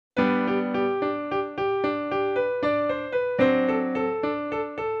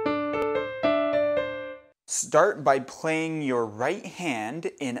Start by playing your right hand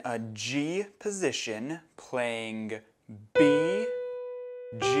in a G position, playing B,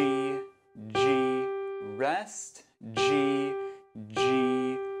 G, G, rest, G,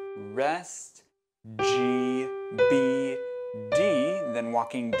 G, rest, G, B, D, then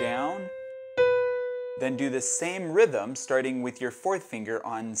walking down. Then do the same rhythm starting with your fourth finger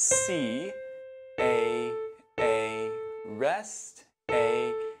on C, A, rest,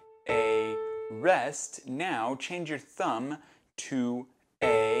 A, rest. Now change your thumb to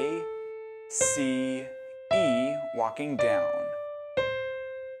A, C, E, walking down.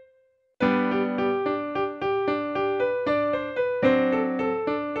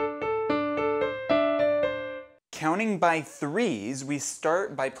 Counting by threes, we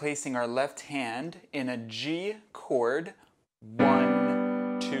start by placing our left hand in a G chord,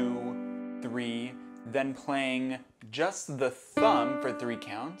 1, 2, 3, then playing just the thumb for 3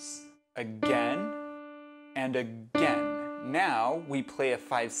 counts, again, and again. Now we play a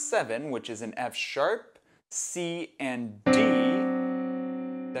 5-7, which is an F sharp, C and D,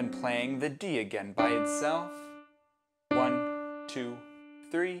 then playing the D again by itself, 1, 2,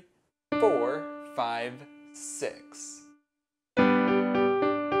 3, 4, 5, 6.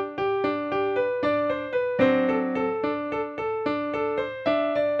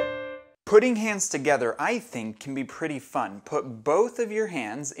 Putting hands together, I think, can be pretty fun. Put both of your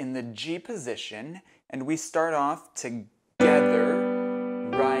hands in the G position, and we start off together,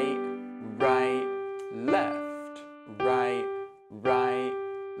 right, right, left, right, right,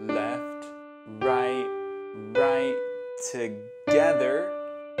 left, right, right, together,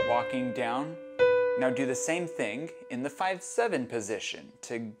 walking down. Now do the same thing in the 5-7 position.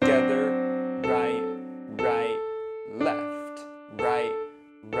 Together, right, right, left, right,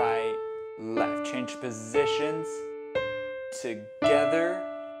 right, left. Change positions. Together,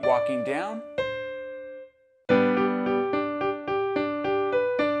 walking down.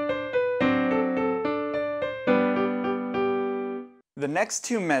 The next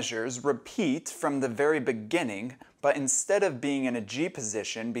two measures repeat from the very beginning, but instead of being in a G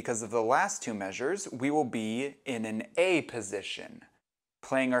position because of the last two measures, we will be in an A position.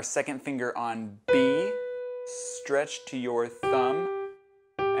 Playing our second finger on B, stretch to your thumb,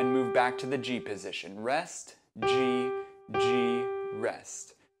 and move back to the G position. Rest, G, G,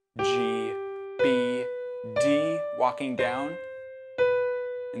 rest. G, B, D, walking down.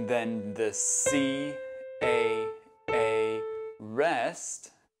 And then the C, A,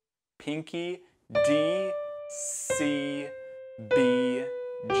 rest, pinky, D, C, B,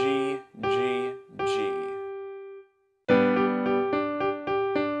 G, G, G.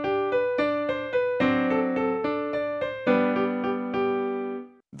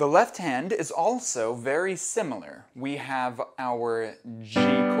 The left hand is also very similar. We have our G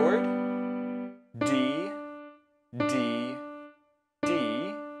chord, D, D,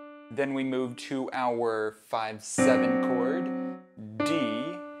 D. Then we move to our 5-7 chord,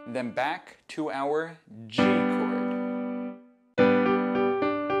 D, then back to our G chord.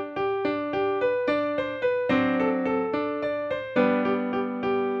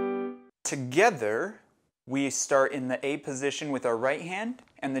 Together, we start in the A position with our right hand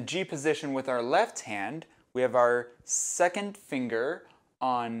and the G position with our left hand. We have our second finger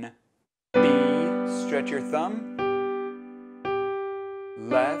on B, stretch your thumb,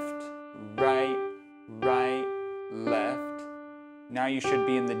 left, right, right, left. Now you should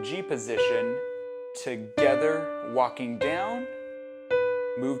be in the G position, together, walking down.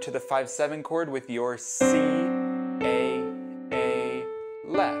 Move to the 5-7 chord with your C, A,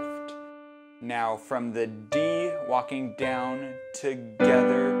 left. Now from the D, walking down,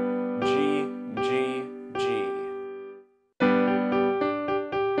 together, G, G, G.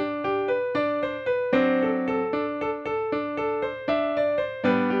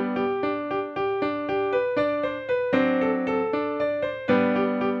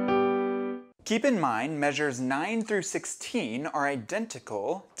 Keep in mind, measures 9 through 16 are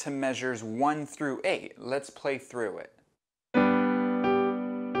identical to measures 1 through 8. Let's play through it.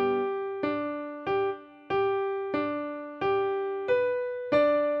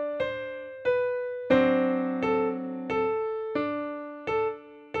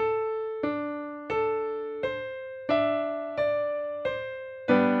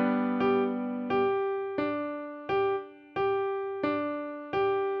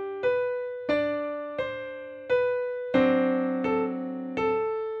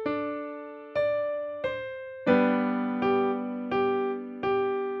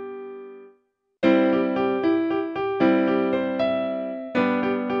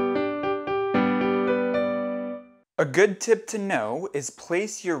 A good tip to know is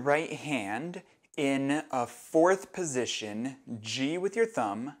place your right hand in a fourth position, G with your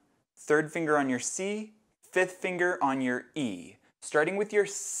thumb, third finger on your C, fifth finger on your E. Starting with your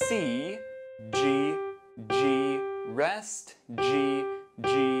C, G, G, rest, G,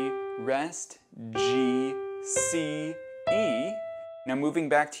 G, rest, G, C, E. Now moving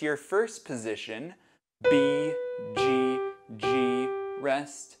back to your first position, B, G, G,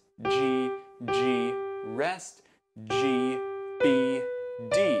 rest, G, G, rest, G, B,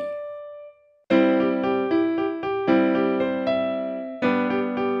 D.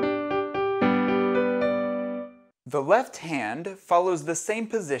 The left hand follows the same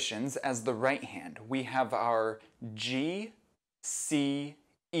positions as the right hand. We have our G, C,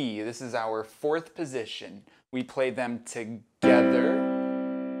 E. This is our fourth position. We play them together,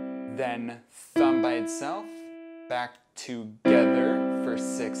 then thumb by itself, back together for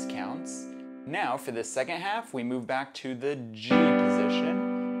 6 counts. Now for the second half, we move back to the G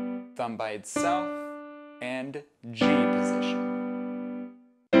position, thumb by itself, and G position.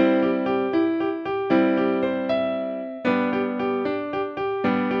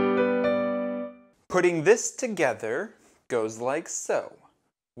 Putting this together goes like so.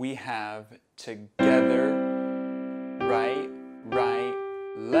 We have together, right, right,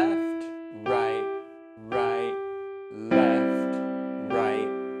 left, right, right, left, right,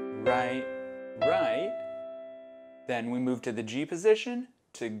 right, right. Then we move to the G position,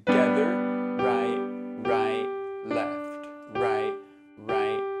 together, right, right, left, right,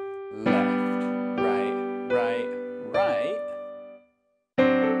 right, left, right, right, right.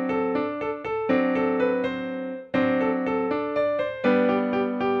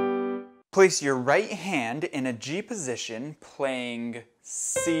 Place your right hand in a G position, playing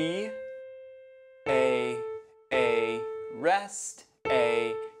C, A, rest,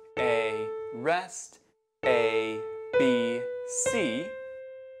 A, rest, A, B, C.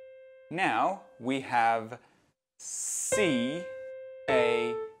 Now we have C,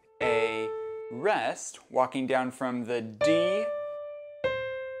 A, rest, walking down from the D,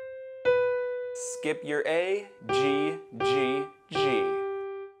 skip your A, G, G, G.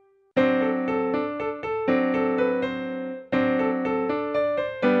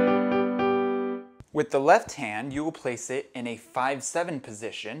 With the left hand, you will place it in a 5-7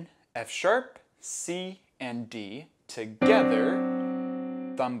 position, F sharp, C, and D, together,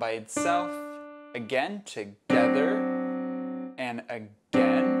 thumb by itself, again, together, and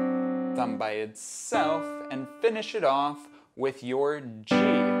again, thumb by itself, and finish it off with your G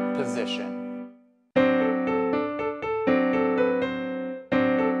position.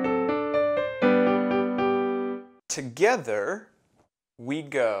 Together, we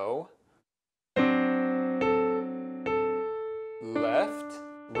go left,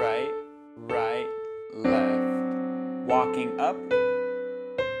 right, right, left, walking up.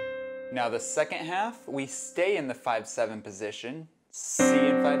 Now the second half, we stay in the 5-7 position, C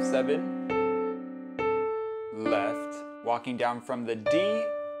in 5-7, left, walking down from the D,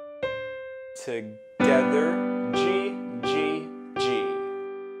 together, G, G, G.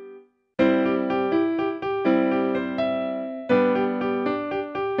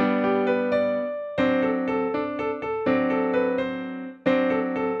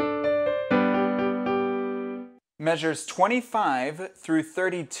 Measures 25 through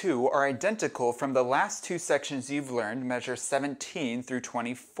 32 are identical from the last two sections you've learned, measure 17 through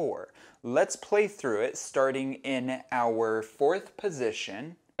 24. Let's play through it, starting in our fourth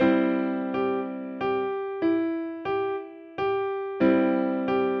position.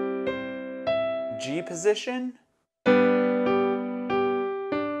 G position.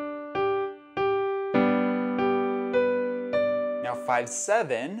 Now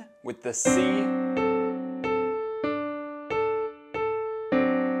 5-7 with the C.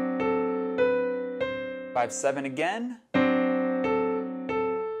 5-7 again.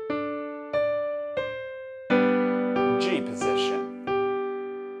 G position.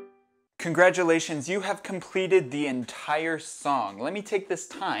 Congratulations, you have completed the entire song. Let me take this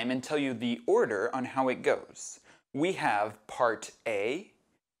time and tell you the order on how it goes. We have part A,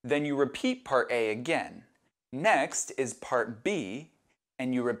 then you repeat part A again. Next is part B,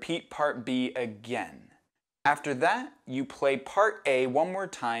 and you repeat part B again. After that, you play part A one more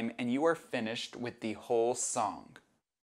time and you are finished with the whole song.